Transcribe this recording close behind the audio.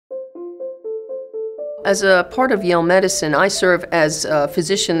As a part of Yale Medicine, I serve as a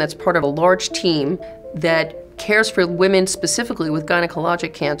physician that's part of a large team that cares for women specifically with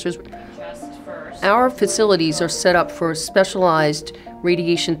gynecologic cancers. Our facilities are set up for specialized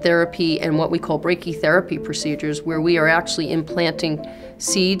radiation therapy and what we call brachytherapy procedures, where we are actually implanting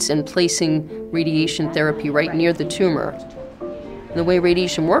seeds and placing radiation therapy right near the tumor. The way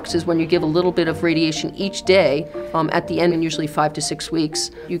radiation works is when you give a little bit of radiation each day, at the end, in usually 5 to 6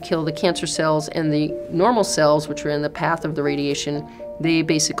 weeks, you kill the cancer cells, and the normal cells, which are in the path of the radiation, they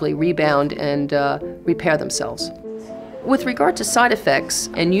basically rebound and repair themselves. With regard to side effects,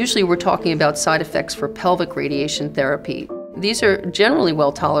 and usually we're talking about side effects for pelvic radiation therapy, these are generally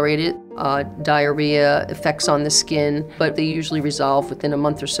well tolerated, diarrhea, effects on the skin, but they usually resolve within a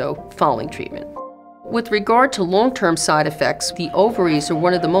month or so following treatment. With regard to long-term side effects, the ovaries are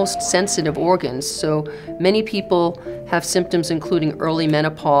one of the most sensitive organs, so many people have symptoms including early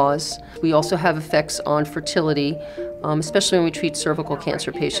menopause. We also have effects on fertility, especially when we treat cervical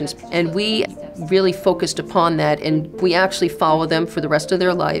cancer patients. And we really focused upon that, and we actually follow them for the rest of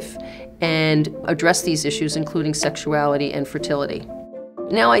their life and address these issues, including sexuality and fertility.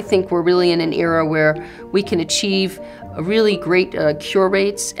 Now I think we're really in an era where we can achieve really great cure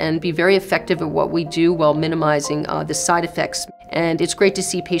rates and be very effective at what we do while minimizing the side effects. And it's great to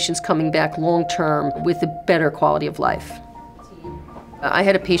see patients coming back long-term with a better quality of life. I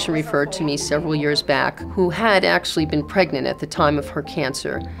had a patient referred to me several years back who had actually been pregnant at the time of her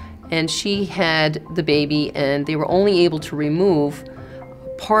cancer. And she had the baby, and they were only able to remove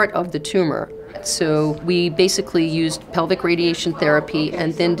part of the tumor. So we basically used pelvic radiation therapy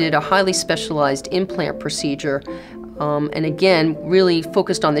and then did a highly specialized implant procedure, and again, really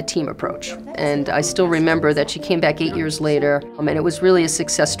focused on the team approach. And I still remember that she came back 8 years later, and it was really a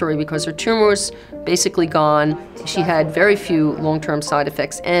success story because her tumor was basically gone. She had very few long-term side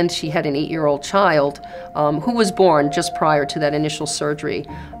effects, and she had an 8-year-old child who was born just prior to that initial surgery.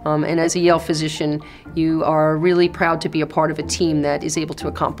 And as a Yale physician, you are really proud to be a part of a team that is able to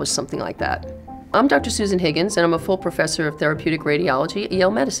accomplish something like that. I'm Dr. Susan Higgins, and I'm a full professor of therapeutic radiology at Yale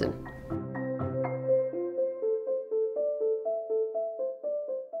Medicine.